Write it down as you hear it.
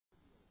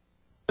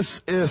This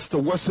is the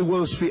Wesley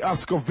Willis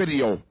Fiasco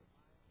video.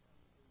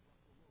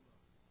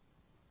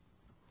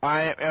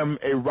 I am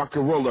a rock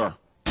and roller.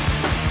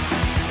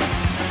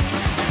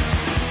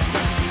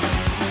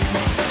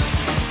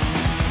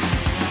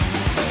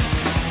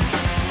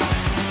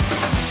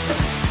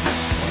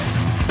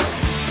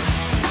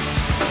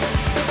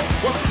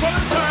 Once upon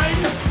a time,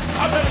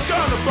 I met a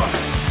girl on the bus.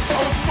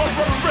 I was with my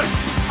brother Rick.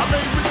 I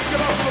made Rick get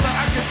out so that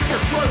I could take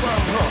a joyride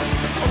on her.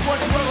 I'm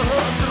going to run on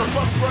her until the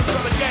bus runs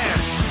out of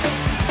gas.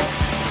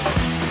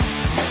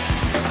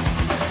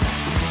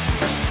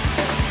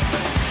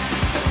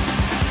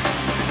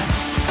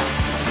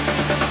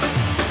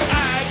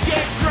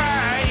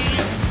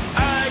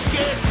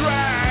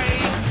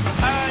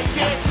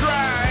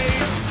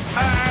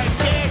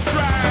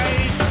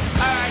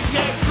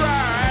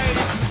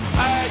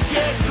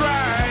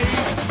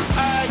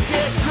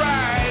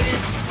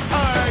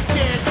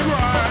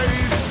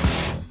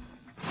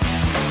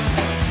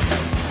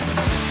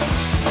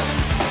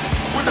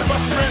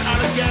 Ran out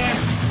of gas,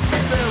 she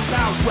said it was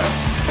now wet.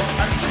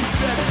 And she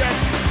said that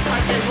I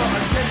gave her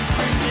a Kenny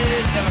Green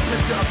egg and a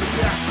picture of the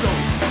fiasco.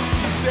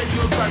 She said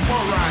you look like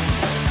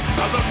morons.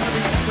 I love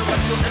having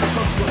intellectual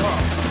intercourse with her.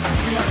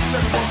 We had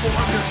 7 wonderful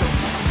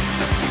organisms.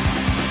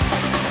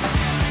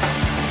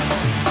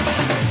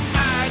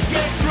 I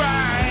can't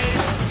drive,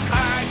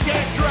 I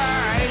can't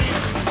drive,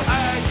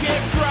 I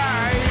can't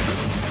drive,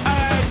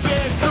 I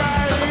can't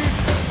drive,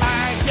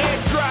 I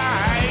can't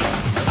drive,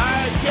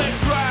 I can't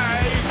drive.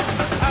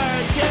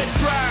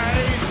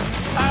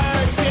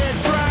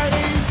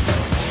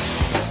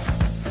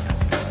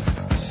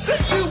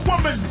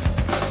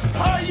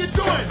 How you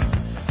doing?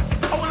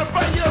 I want to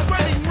buy you a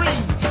wedding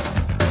ring.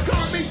 Come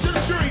with me to the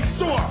jewelry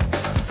store,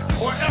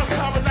 or else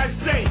have a nice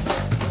day.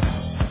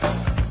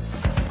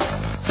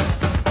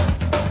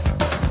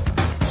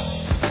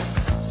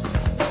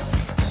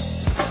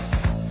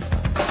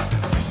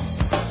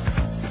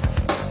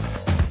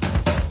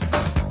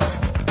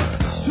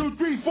 Two,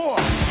 three, four.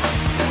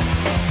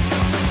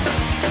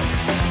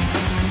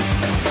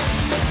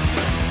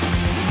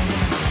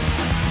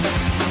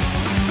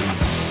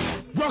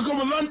 Rock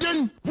over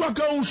London, rock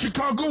on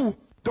Chicago,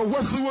 the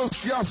Wesley Willis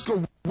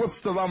Fiasco, what's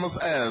the llama's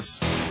ass?